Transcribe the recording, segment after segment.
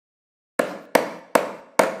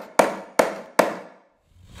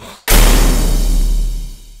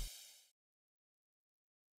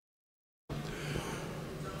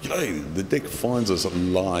today the deck finds us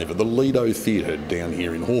live at the Lido Theatre down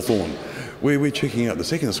here in Hawthorn, where we're checking out the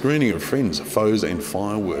second screening of Friends, Foes and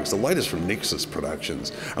Fireworks, the latest from Nexus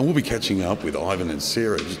Productions. And we'll be catching up with Ivan and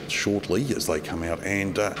Sarah shortly as they come out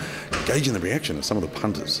and gauging the reaction of some of the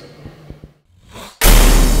punters.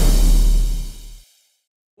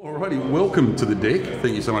 Alrighty, welcome to the deck.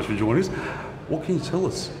 Thank you so much for joining us. What can you tell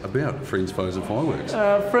us about Friends, Foes and Fireworks?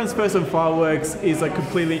 Friends, Foes and Fireworks is a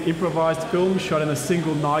completely improvised film shot in a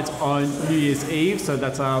single night on New Year's Eve, so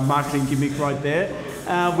that's our marketing gimmick right there.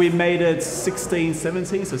 We made it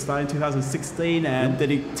 16-17, so starting 2016, and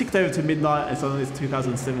then it ticked over to midnight, and so it's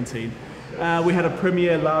 2017. We had a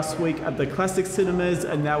premiere last week at the Classic Cinemas,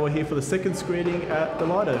 and now we're here for the second screening at the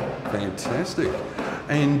Lido. Fantastic.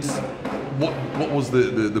 And what was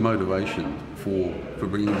the motivation for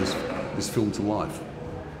bringing this film to life?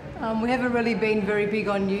 We haven't really been very big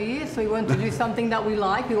on New Year, so we wanted to do something that we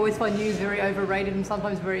like. We always find New Year's very overrated and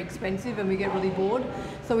sometimes very expensive, and we get really bored.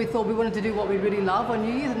 So we thought we wanted to do what we really love on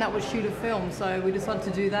New Year's, and that was shoot a film. So we decided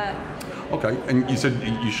to do that. Okay, and you said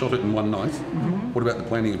you shot it in one night. Mm-hmm. What about the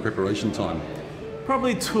planning and preparation time?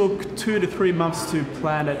 Probably took 2 to 3 months to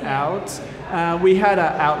plan it out. We had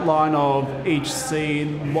an outline of each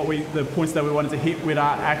scene, the points that we wanted to hit with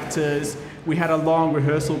our actors. We had a long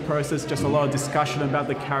rehearsal process, just a lot of discussion about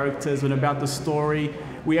the characters and about the story.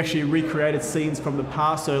 We actually recreated scenes from the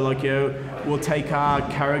past, so we'll take our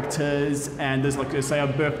characters and there's say a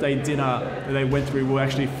birthday dinner that they went through. We'll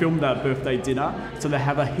actually film that birthday dinner, so they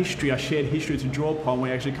have a shared history to draw upon when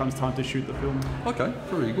it actually comes time to shoot the film. Okay,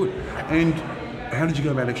 very good. And how did you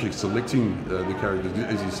go about actually selecting the characters?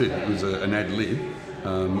 As you said, it was an ad lib.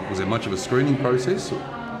 Was there much of a screening process?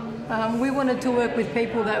 We wanted to work with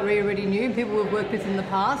people that we already knew, people we've worked with in the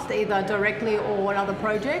past, either directly or on other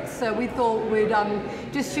projects. So we thought we'd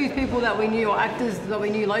just choose people that we knew, or actors that we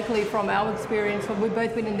knew locally from our experience. We've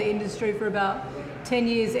both been in the industry for about 10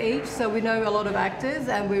 years each, so we know a lot of actors,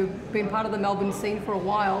 and we've been part of the Melbourne scene for a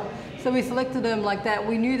while. So we selected them like that.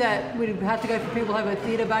 We knew that we had to go for people who have a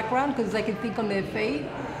theatre background because they can think on their feet.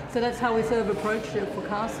 So that's how we sort of approached it for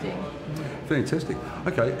casting. Fantastic.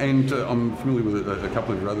 Okay, and I'm familiar with a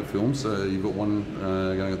couple of your other films. You've got one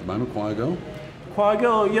going at the moment, Choir Girl. Choir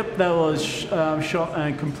Girl, yep, that was shot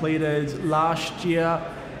and completed last year.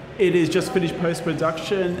 It is just finished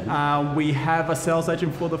post-production. We have a sales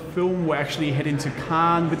agent for the film. We're actually heading to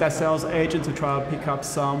Cannes with that sales agent to try to pick up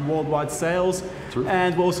some worldwide sales. True.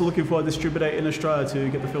 And we're also looking for a distributor in Australia to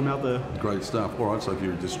get the film out there. Great stuff. All right, so if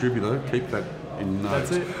you're a distributor, keep that in note.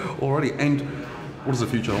 That's it. Alrighty, and what does the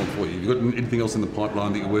future hold for you? Have you got anything else in the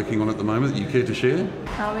pipeline that you're working on at the moment that you care to share?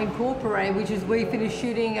 Incorporate, which is we finished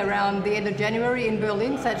shooting around the end of January in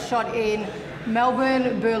Berlin. So it's shot in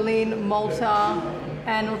Melbourne, Berlin, Malta,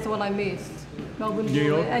 and also what I missed. Melbourne, New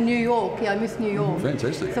York. And New York. Yeah, I missed New York.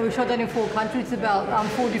 Fantastic. So we shot that in 4 countries. It's about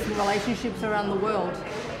 4 different relationships around the world.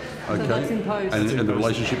 Okay. So that's in post. And the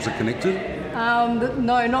relationships are connected?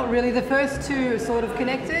 No, not really. The first 2 are sort of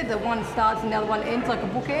connected. The one starts and the other one ends like a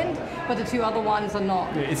bookend, but the 2 other ones are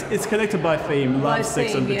not. Yeah, it's connected by theme, love,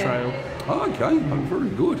 sex and betrayal. Yeah. Oh, okay, very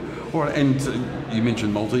good. All right, and you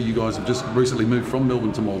mentioned Malta. You guys have just recently moved from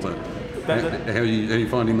Melbourne to Malta. How are you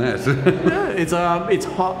finding that? Yeah, it's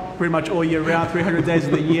hot pretty much all year round, 300 days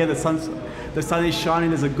of the year. The sun is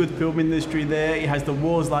shining. There's a good film industry there. It has the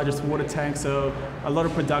world's largest water tank, so a lot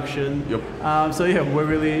of production. Yep. So yeah, we're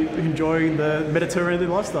really enjoying the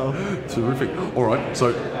Mediterranean lifestyle. Terrific. All right,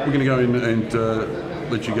 so we're going to go in and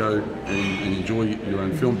let you go and enjoy your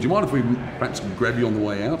own film. Do you mind if we perhaps grab you on the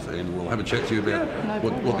way out and we'll have a chat to you about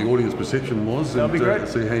what the audience perception was? That'll be great.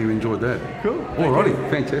 See how you enjoyed that. Cool. Alrighty,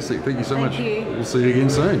 fantastic. Thank you so much. You. We'll see you again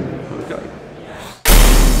soon. Okay.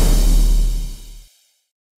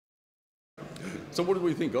 So what did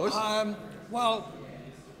we think, guys? Well,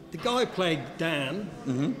 the guy who played Dan,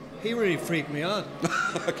 he really freaked me out.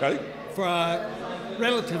 Okay. For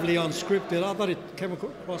relatively unscripted, I thought it came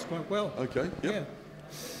across quite well. Okay, yep. Yeah.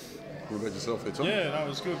 What about yourself there, Tom? Yeah, that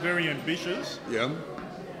was good. Very ambitious. Yeah.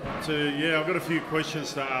 I've got a few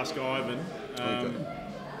questions to ask Ivan. Okay.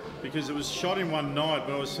 Because it was shot in one night,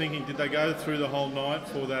 but I was thinking, did they go through the whole night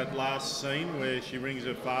for that last scene where she rings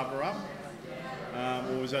her father up?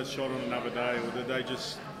 Or was that shot on another day, or did they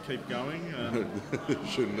just keep going?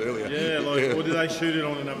 Shoot it earlier. Yeah, or did they shoot it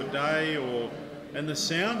on another day? And the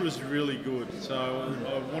sound was really good, so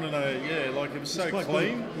I want to know, it was so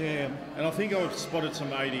clean. Good. Yeah. And I think I spotted some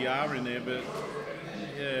ADR in there, but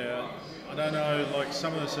I don't know, like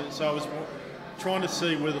some of the, so I was trying to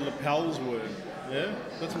see where the lapels were. Yeah,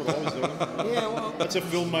 that's what I was doing. Yeah, well, that's a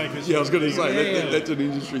filmmaker's. Yeah, I was going to say Yeah. that's an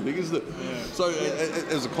industry thing, isn't it? Yeah. So,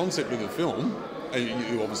 as a concept of the film, And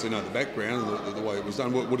you obviously know the background and the way it was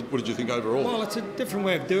done. What did you think overall? Well, it's a different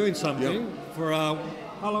way of doing something. Yep. For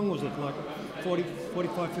how long was it? Like 40,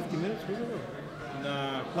 45, 50 minutes, was it?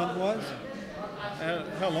 No. Lengthwise?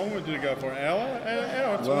 How long did it go for? An hour? An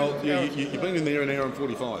hour? Well, 20? you've been in there an hour and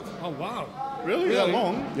 45. Oh, wow. Really? That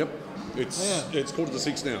long? Yep. It's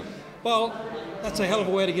 5:45 now. Well, that's a hell of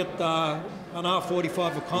a way to get an hour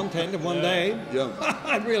 45 of content in one day.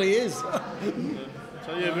 Yeah. It really is.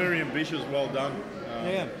 So yeah, very ambitious. Well done.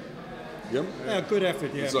 Yeah. Yep. Yeah, good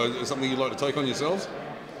effort, yeah. So, is something you'd like to take on yourselves?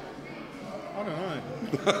 I don't know.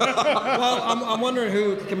 Well, I'm wondering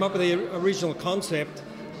who came up with the original concept,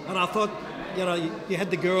 and I thought, you know, you had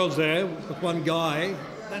the girls there with one guy.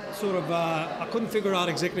 That sort of, I couldn't figure out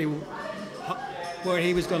exactly where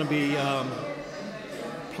he was going to be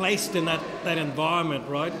placed in that environment,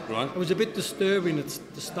 right? Right. It was a bit disturbing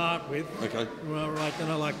to start with. Okay. Well, right, you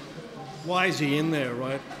know, like, why is he in there,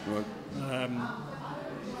 right? Right.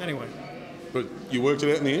 Anyway. But you worked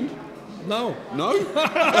it out in the end? No. No?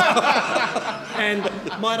 And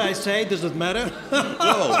might I say, does it matter?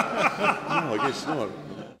 Well, no, I guess not.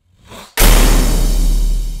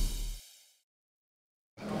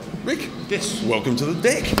 Rick? Yes. Welcome to the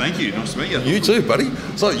deck. Thank you. Nice to meet you. You too, buddy.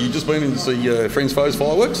 So, you've just been in to see Friends, Foes,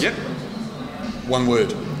 Fireworks? Yep. One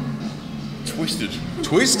word. Twisted.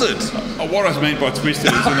 Twisted. What I meant by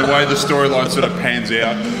twisted is in the way the storyline sort of pans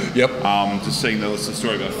out. Yep. Just seeing that it's a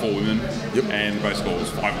story about 4 women. Yep. And basically, it was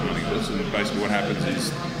 5 women, I think it was. And basically, what happens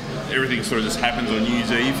is everything sort of just happens on New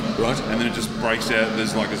Year's Eve. Right. And then it just breaks out.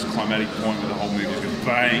 There's like this climatic point where the whole movie is going to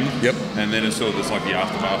bang. Yep. And then it's sort of just like the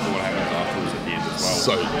aftermath of what happens afterwards at the end as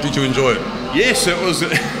well. So, did you enjoy it? Yes, it was.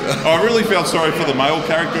 I really felt sorry for the male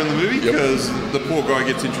character in the movie Yep. because the poor guy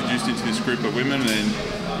gets introduced into this group of women and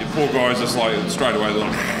the poor guy's just like straight away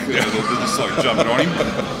they're just like jumping on him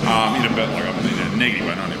in a bit like a negative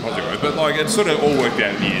way, not in a positive way, but like it sort of all worked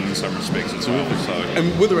out in the end in some respects as well. So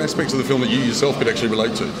And were there aspects of the film that you yourself could actually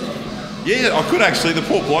relate to? yeah, I could actually. The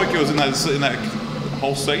poor bloke who was in that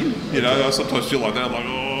whole scene. You know, I sometimes feel like that. I'm like,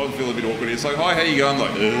 oh, I feel a bit awkward. It's like, hi, how you going?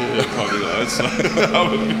 Like, I can't do that. So,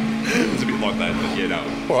 it's a bit like that. But yeah,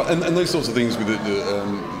 no. All right, and these sorts of things with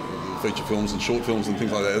the feature films and short films and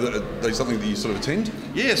things like that, are they something that you sort of attend?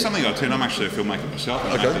 Yeah, something I attend. I'm actually a filmmaker myself,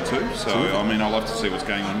 and Okay. an actor too. So I mean, I love to see what's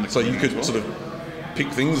going on in the So you community could as well. sort of pick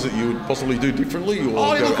things that you would possibly do differently, or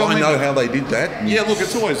Oh, go, look, I I mean- know how they did that. Yeah, look,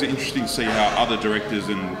 it's always interesting to see how other directors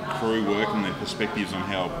and crew work and their perspectives on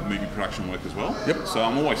how movie production work as well. Yep. So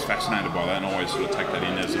I'm always fascinated by that and always sort of take that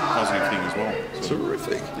in as a positive thing as well. So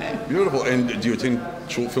Terrific. Beautiful. And do you attend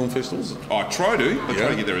short film festivals? I try to. I try Yeah.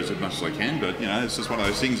 to get there as much as I can, but you know, it's just one of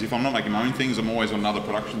those things. If I'm not making my own things, I'm always on other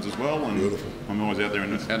productions as well, and Beautiful. I'm always out there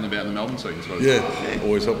and out and about in the Melbourne scene. So Yeah,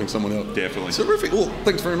 always helping someone else. Definitely. Terrific. Well,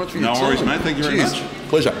 thanks very much for your No time. worries, mate. Thank you very Cheers. much.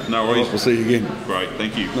 Pleasure. No worries. We'll see you again. Great,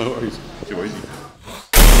 thank you. No worries. Too easy.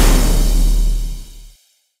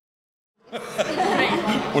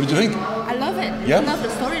 What did you think? I love it. Yeah? I love the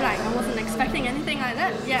storyline. I wasn't expecting anything like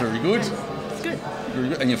that. Yeah. Very good. It's good. Very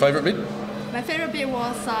good. And your favourite bit? My favorite bit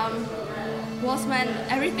was when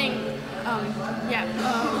everything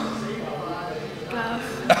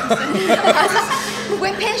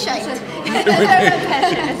We're pear-shaped.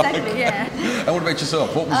 passion, exactly, yeah. And what about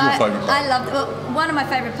yourself? What was your favourite part? I loved. Well, one of my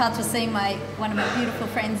favourite parts was seeing one of my beautiful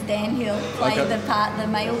friends, Dan Hill, play Okay. the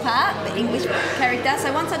male part, the English character.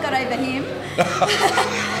 So once I got over him,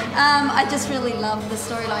 I just really loved the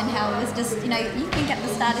storyline. How it was just, you think at the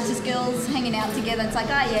start it's just girls hanging out together. It's like,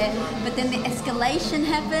 oh yeah, but then the escalation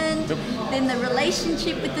happened. Yep. Then the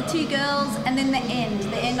relationship with the two girls, and then the end.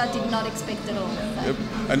 The end I did not expect at all. So. Yep.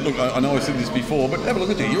 And look, I know I said this before, but have a look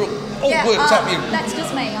at you. You're all Yeah, worked up. that's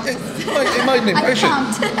just me. It made an impression.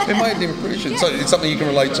 can't. It made an impression. So it's something you can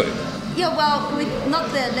relate to. Yeah, well, with not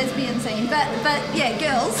the lesbian scene, but yeah,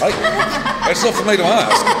 girls. Hey, that's not for me to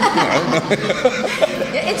ask.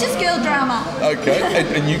 Yeah, it's just girl drama. Okay,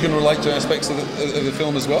 and you can relate to aspects of the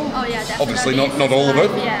film as well? Oh yeah, definitely. Obviously It's not just all of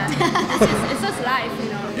it. life, Yeah. it's just life,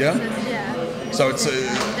 Yeah? It's just, yeah. So it's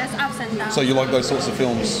There's ups and downs. so you like those sorts of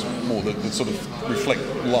films more that sort of reflect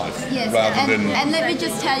life Yes, rather than. and let me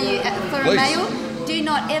just tell you, for Please. a male, do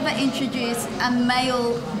not ever introduce a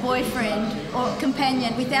male boyfriend or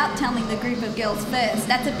companion without telling the group of girls first.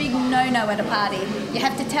 That's a big no-no at a party. You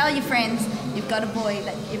have to tell your friends you've got a boy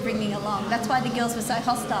that you're bringing along. That's why the girls were so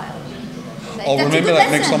hostile. So I'll that's a remember good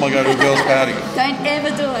that next lesson. time I go to a girls' party. Don't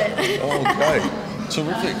ever do it. Okay,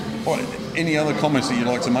 terrific. All right, any other comments that you'd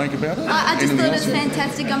like to make about it? I just Anything thought it else? was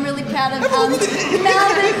fantastic. I'm really proud of Melbourne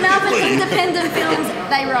independent films.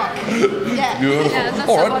 They rock. Yeah. Beautiful. Yeah, just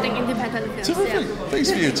All right, supporting independent films. terrific. Yeah.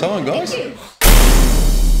 Thanks for your time, guys.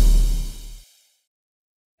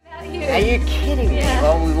 Thank you. Are you kidding me?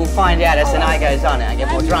 Well, we will find out as the night goes on and I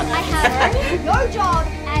get more drunk. I have no job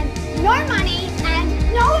and no money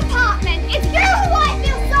and no apartment. It's you who I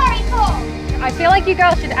feel sorry for. I feel like you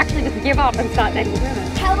girls should actually just give up and start dating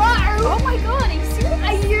women. Hello? Oh my god, are you serious?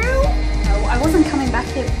 Are you? No, I wasn't coming back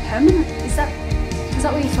here permanently. Is that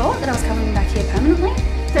what you thought? That I was coming back here permanently?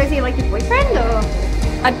 So is he like your boyfriend or?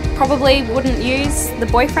 I probably wouldn't use the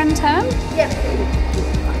boyfriend term. Yeah.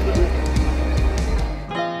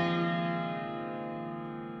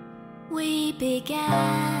 We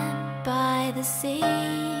began by the sea,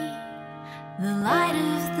 the light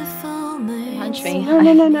of the full moon. Punch me.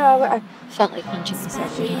 No. I felt like punching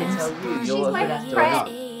myself. She's my friend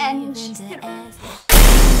and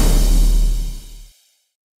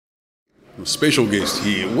Special guest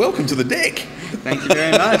here. Welcome to the deck. Thank you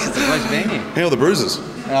very much. It's a pleasure being here. How are the bruises?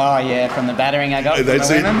 Oh yeah, from the battering I got from That's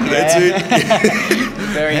the it. women. That's it.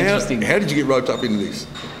 Very interesting. How did you get roped up into this?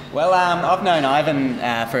 Well, I've known Ivan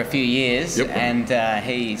for a few years, Yep. and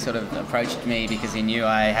he sort of approached me because he knew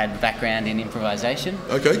I had a background in improvisation.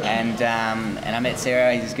 Okay. And I met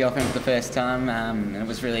Sarah, his girlfriend, for the first time, and it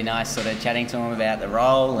was really nice sort of chatting to him about the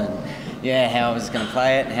role and how I was going to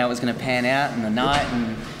play it and how it was going to pan out in the night,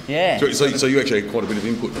 and yeah. So you actually had quite a bit of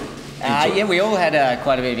input. Yeah, we all had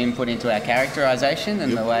quite a bit of input into our characterisation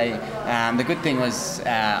and the way. The good thing was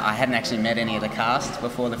I hadn't actually met any of the cast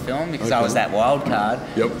before the film because I was that wild card.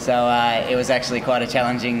 Yep. So it was actually quite a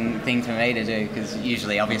challenging thing for me to do because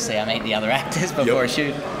usually, obviously, I meet the other actors before a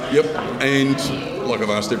shoot. Yep. And like I've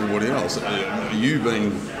asked everybody else, you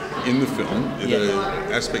being in the film, are there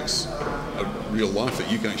aspects of real life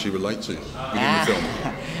that you can actually relate to within the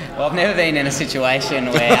film? Well, I've never been in a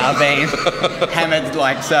situation where I've been hammered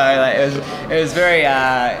like so. It was very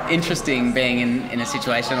interesting being in a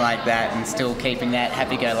situation like that and still keeping that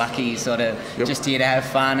happy-go-lucky sort of just here to have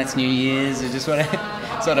fun. It's New Year's, or just sort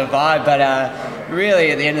of vibe. But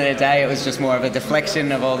really, at the end of the day, it was just more of a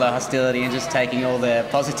deflection of all the hostility and just taking all the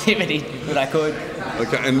positivity that I could.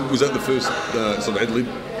 Okay, and was that the first sort of ad-lib?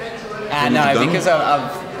 No, because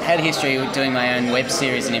I've had a history with doing my own web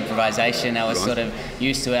series and improvisation. I was sort of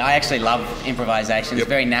used to it. I actually love improvisation. It's a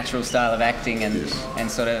very natural style of acting, and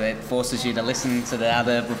sort of it forces you to listen to the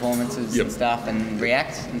other performances and stuff and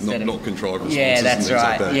react instead not contrived responses. Yeah, that's and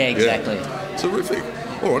right. Like that. Yeah, exactly. Yeah. Terrific.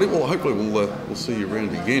 Alrighty, well, hopefully we'll see you around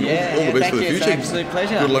again. Yeah, all the best thank for the you. future. It's an absolute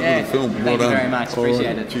pleasure. Good luck with the film. Thank you very much.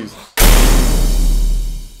 Appreciate it. Cheers.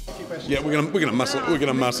 Yeah, we're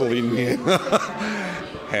gonna muscle in here.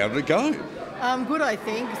 How did it go? Good, I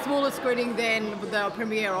think. Smaller screening than the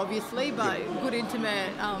premiere, obviously, but good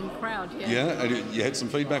intimate crowd. Yeah. Yeah, and you had some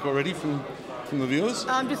feedback already from the viewers?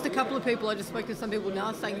 Just a couple of people. I just spoke to some people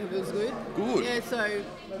now saying it was good. Good. Yeah. So,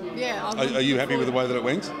 yeah. Are you happy with the way that it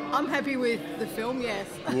went? I'm happy with the film. Yes.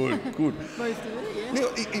 Good. Good. Most of it. Yeah.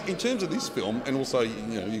 Now, in terms of this film, and also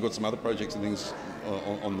you've got some other projects and things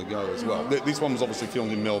on the go as well. This one was obviously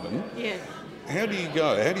filmed in Melbourne. Yeah. How do you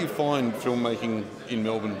go? How do you find filmmaking in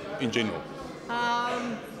Melbourne in general?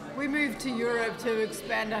 We moved to Europe to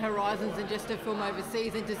expand our horizons and just to film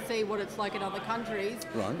overseas and to see what it's like in other countries.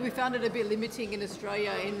 Right. We found it a bit limiting in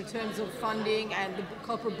Australia in terms of funding and the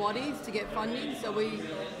corporate bodies to get funding, so we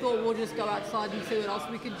thought we'll just go outside and see what else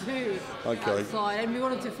we could do outside. And we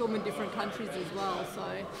wanted to film in different countries as well. So.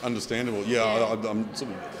 Understandable. Yeah. I'm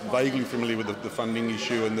sort of vaguely familiar with the funding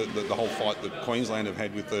issue and the whole fight that Queensland have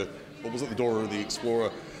had with the Dora the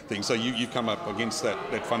Explorer thing. So you've come up against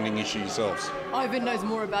that funding issue yourselves. Ivan knows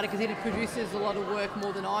more about it because he produces a lot of work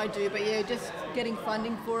more than I do. But yeah, just getting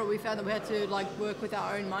funding for it, we found that we had to work with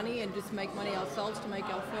our own money and just make money ourselves to make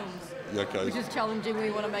our films. Okay. Which is challenging when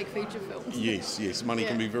we want to make feature films. Yes. Money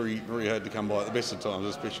can be very, very hard to come by at the best of times,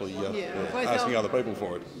 especially asking other people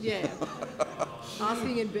for it. Yeah.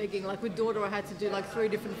 Asking and begging. Like with Daughter, I had to do 3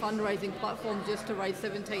 different fundraising platforms just to raise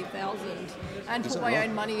 $17,000 and put my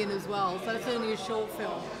own money in as well. So it's only a short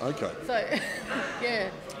film. Okay. So, yeah,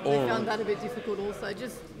 we found that a bit difficult also.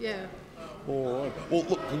 All right. Well,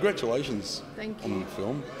 look, congratulations on the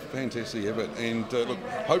film. Fantastic effort. And look,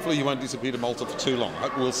 hopefully you won't disappear to Malta for too long.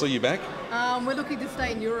 We'll see you back. We're looking to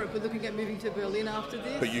stay in Europe. We're looking at moving to Berlin after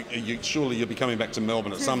this. But surely you'll be coming back to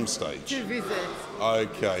Melbourne at some stage. To visit.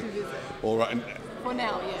 Okay. All right. And, for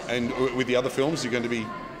now, yeah. And with the other films, you're going to be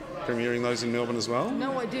premiering those in Melbourne as well?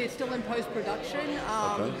 No idea. It's still in post-production.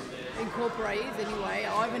 Incorporates anyway.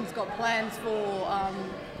 Ivan's got plans for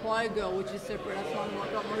Choir Girl, which is separate.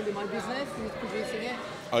 That's not really my business. He's producing it.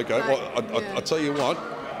 Okay. Well, I tell you what,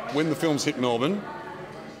 when the films hit Melbourne,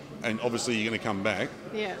 and obviously you're going to come back,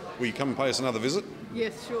 will you come and pay us another visit?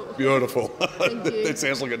 Yes, sure. Beautiful. Thank you. That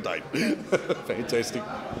sounds like a date. Fantastic.